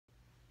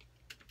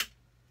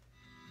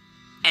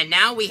And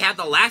now we have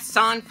the last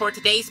song for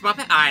today's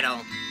Muppet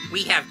Idol.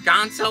 We have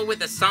Gonzo with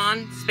the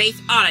song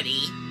Space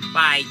Oddity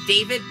by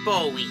David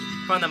Bowie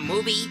from the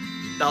movie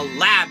The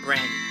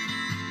Labyrinth.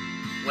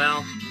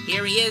 Well,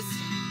 here he is,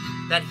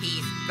 that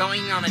he's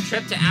going on a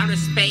trip to outer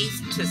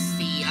space to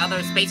see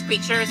other space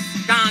creatures.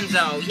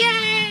 Gonzo,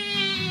 yay!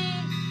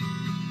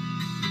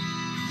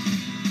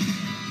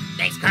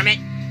 Thanks, Kermit.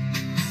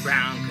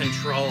 Ground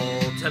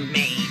control to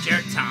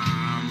Major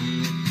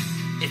Tom.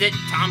 Is it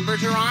Tom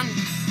Bergeron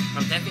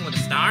from Dancing with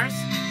the Stars?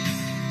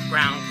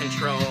 Ground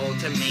control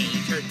to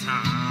Major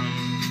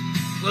Tom.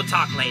 We'll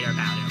talk later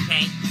about it,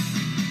 okay?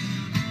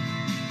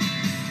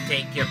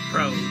 Take your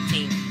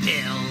protein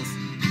pills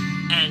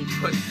and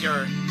put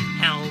your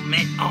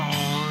helmet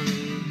on.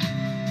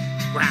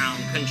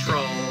 Ground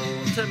control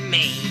to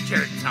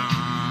Major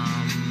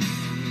Tom.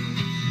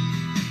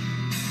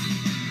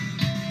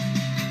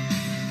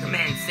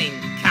 Commencing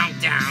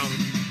countdown,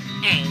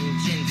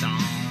 engines on.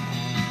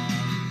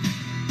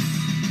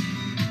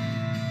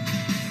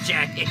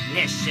 Jet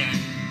ignition,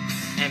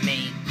 and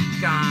may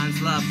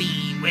God's love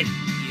be with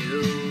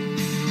you.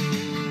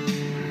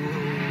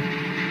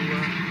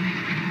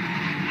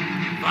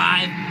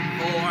 5,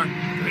 4,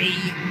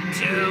 3,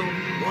 2,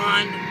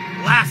 1,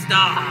 blast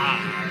off!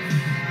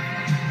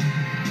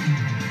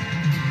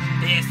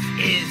 This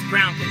is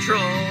ground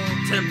control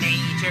to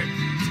Major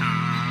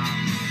Tom.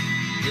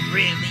 It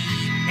really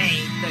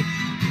made the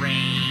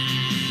grade.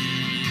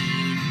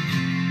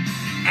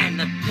 And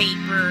the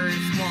papers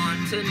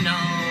want to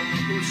know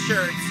whose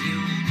shirts you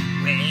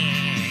wear.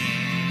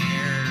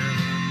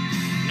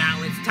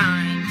 Now it's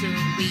time to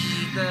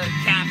leave the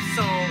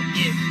capsule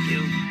if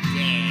you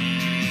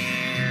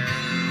dare.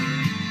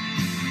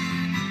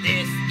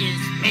 This is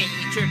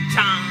Major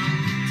Tom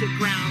to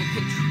ground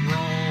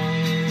control.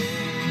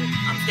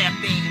 I'm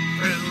stepping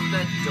through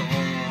the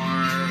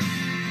door,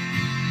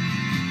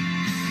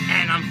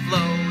 and I'm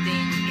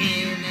floating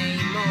in a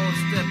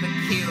most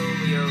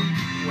peculiar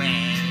way.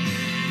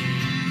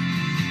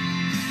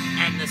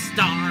 And the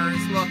stars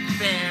look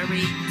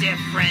very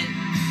different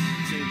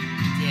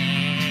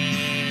today.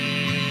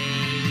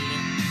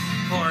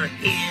 For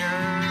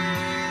here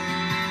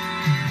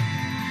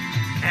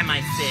am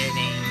I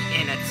sitting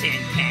in a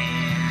tin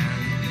can,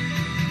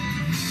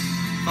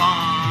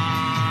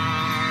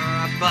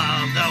 far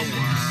above the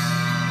world.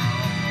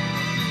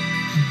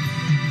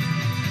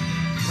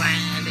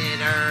 Planet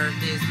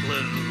Earth is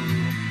blue,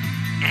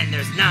 and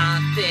there's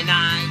nothing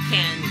I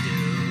can do.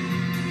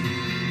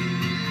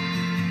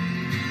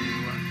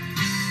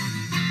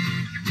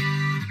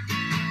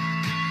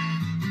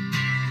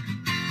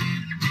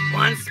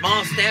 One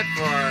small step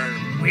for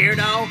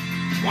weirdo,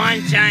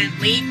 one giant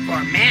leap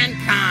for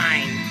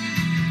mankind.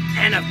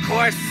 And of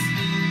course,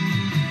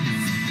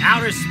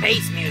 outer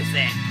space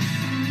music.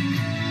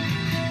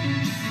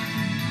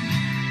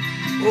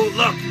 Ooh,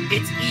 look,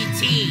 it's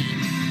E.T.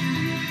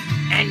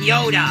 and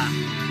Yoda.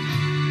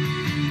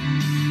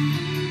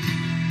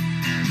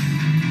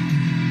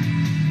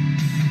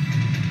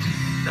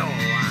 Though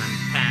I'm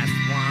past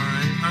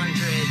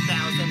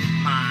 100,000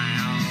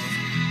 miles,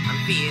 I'm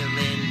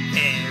feeling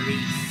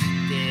very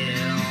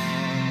still.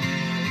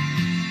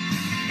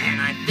 And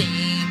I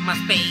think my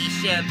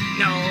spaceship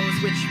knows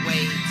which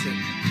way to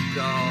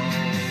go.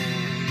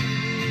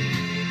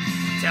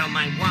 Tell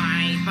my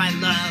wife I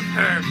love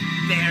her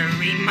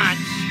very much,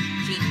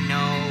 she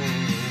knows.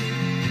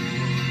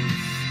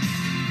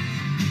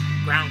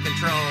 Ground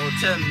control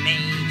to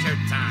Major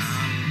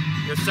Tom.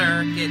 Your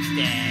circuit's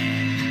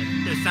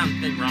dead, there's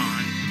something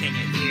wrong. Can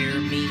you hear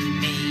me,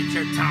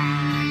 Major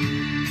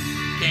Tom?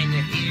 Can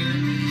you hear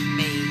me,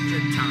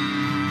 Major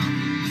Tom?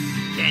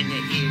 Can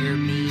you hear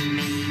me,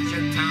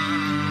 Major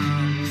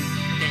Tom?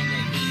 Can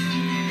you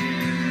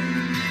hear?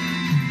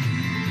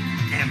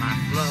 Am I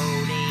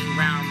floating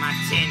round my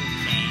tin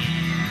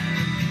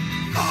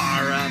can?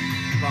 Far up,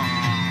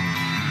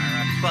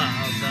 far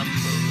above the moon.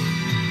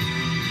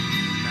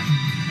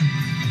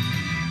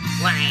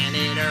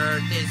 Planet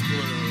Earth is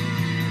blue,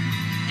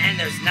 and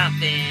there's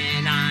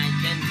nothing I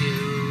can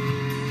do.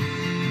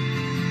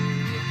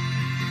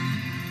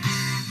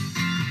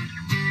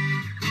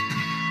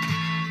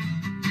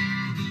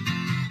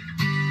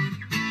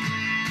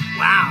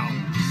 Wow,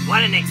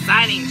 what an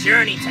exciting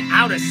journey to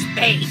outer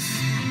space.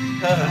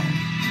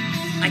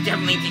 I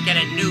definitely need to get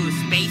a new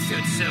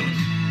spacesuit soon.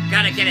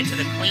 Gotta get it to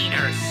the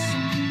cleaners.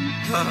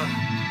 Huh.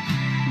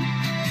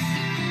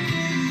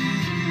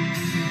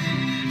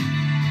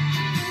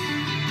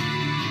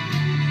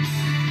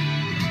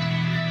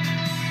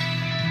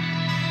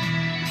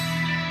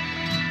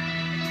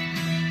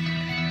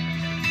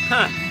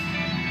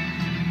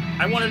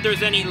 I wonder if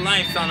there's any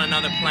life on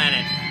another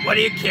planet. What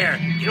do you care?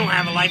 You don't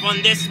have a life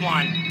on this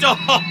one.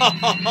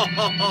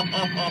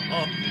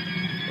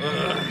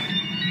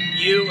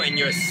 You and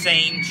your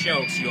same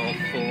jokes, you old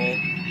fool.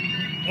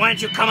 Why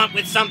don't you come up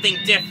with something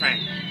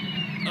different?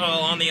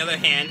 Oh, on the other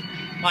hand,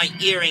 my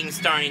earring's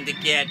starting to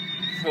get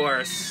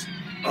worse.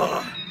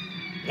 Ugh.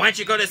 Why don't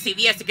you go to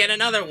CVS to get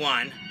another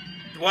one?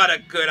 What a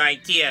good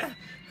idea.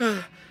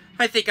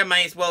 I think I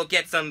might as well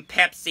get some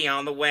Pepsi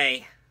on the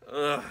way.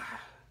 Ugh.